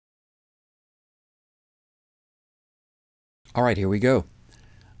All right, here we go.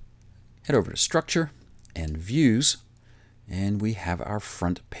 Head over to Structure and Views, and we have our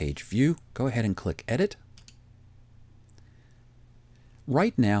front page view. Go ahead and click Edit.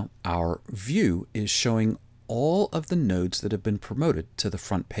 Right now, our view is showing all of the nodes that have been promoted to the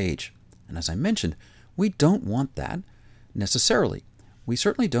front page. And as I mentioned, we don't want that necessarily. We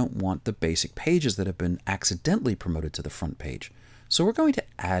certainly don't want the basic pages that have been accidentally promoted to the front page. So we're going to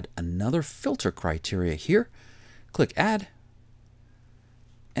add another filter criteria here. Click Add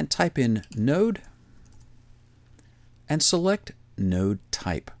and type in Node and select Node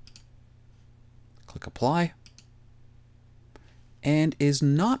Type. Click Apply, and is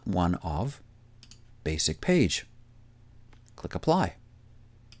not one of basic page. Click Apply.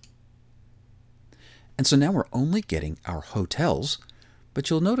 And so now we're only getting our hotels, but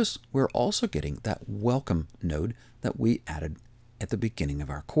you'll notice we're also getting that welcome node that we added at the beginning of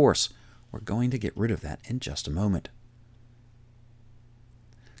our course. We're going to get rid of that in just a moment.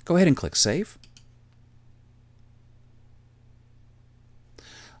 Go ahead and click Save.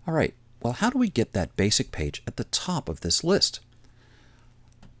 All right, well, how do we get that basic page at the top of this list?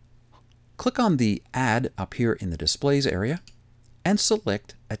 Click on the Add up here in the Displays area and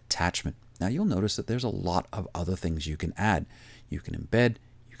select Attachment. Now you'll notice that there's a lot of other things you can add. You can embed,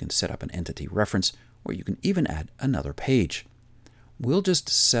 you can set up an entity reference, or you can even add another page. We'll just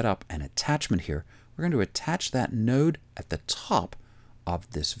set up an attachment here. We're going to attach that node at the top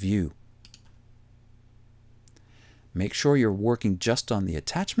of this view. Make sure you're working just on the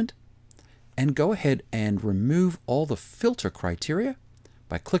attachment, and go ahead and remove all the filter criteria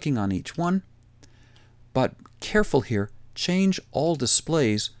by clicking on each one. But careful here, change all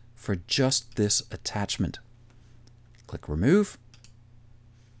displays for just this attachment. Click Remove.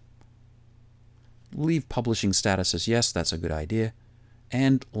 Leave publishing status as yes, that's a good idea.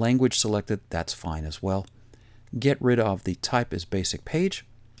 And language selected, that's fine as well. Get rid of the type as basic page.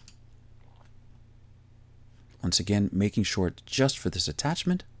 Once again, making sure it's just for this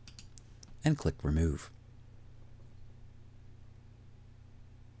attachment, and click Remove.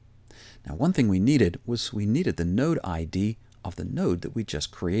 Now, one thing we needed was the node ID of the node that we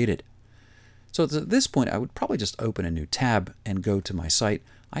just created. So at this point, I would probably just open a new tab and go to my site.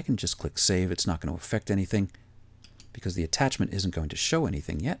 I can just click Save. It's not going to affect anything because the attachment isn't going to show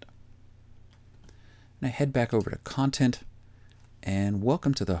anything yet. And I head back over to Content, and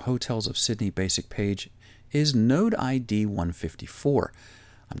welcome to the Hotels of Sydney basic page is node ID 154.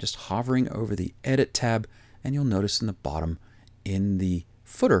 I'm just hovering over the Edit tab, and you'll notice in the bottom in the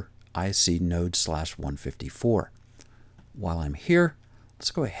footer, I see node/154. While I'm here,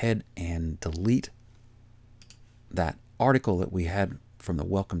 let's go ahead and delete that article that we had from the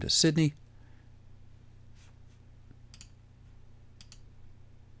Welcome to Sydney.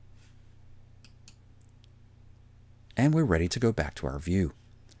 And we're ready to go back to our view.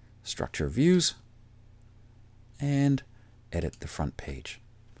 Structure Views, and edit the front page.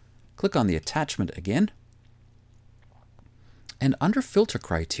 Click on the attachment again, and under Filter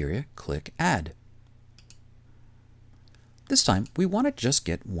Criteria, click Add. This time, we want to just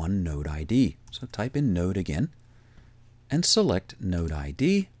get one node ID. So type in node again, and select node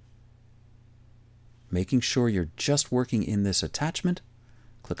ID, making sure you're just working in this attachment.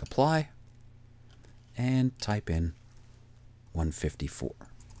 Click Apply, and type in 154,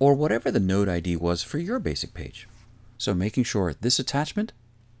 or whatever the node ID was for your basic page. So making sure this attachment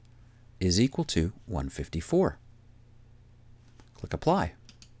is equal to 154. Click Apply.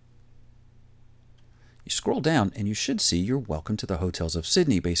 You scroll down and you should see your Welcome to the Hotels of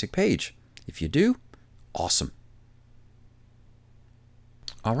Sydney basic page. If you do, awesome.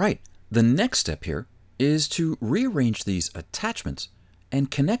 All right, the next step here is to rearrange these attachments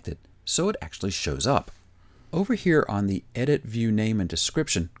and connect it so it actually shows up. Over here on the Edit View Name and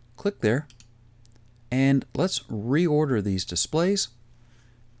Description, click there, and let's reorder these displays,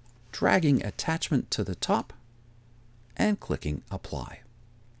 dragging attachment to the top and clicking Apply.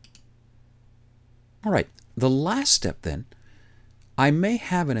 All right, the last step then, I may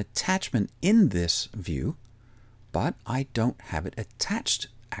have an attachment in this view, but I don't have it attached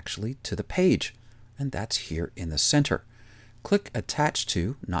actually to the page, and that's here in the center. Click Attach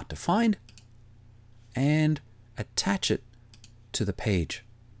to, Not Defined, and attach it to the page.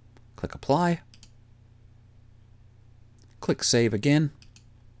 Click Apply. Click Save again.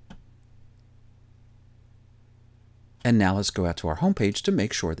 And now let's go out to our home page to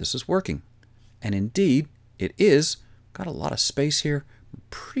make sure this is working. And indeed, it is. Got a lot of space here. I'm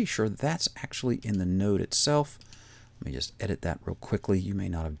pretty sure that's actually in the node itself. Let me just edit that real quickly. You may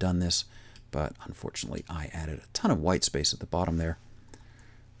not have done this, but unfortunately I added a ton of white space at the bottom there.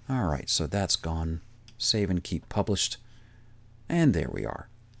 All right, so that's gone. Save and keep published. And there we are.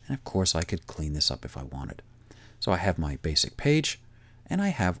 And of course I could clean this up if I wanted. So I have my basic page, and I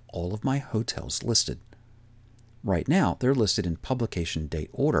have all of my hotels listed. Right now, they're listed in publication date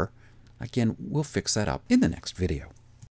order. Again, we'll fix that up in the next video.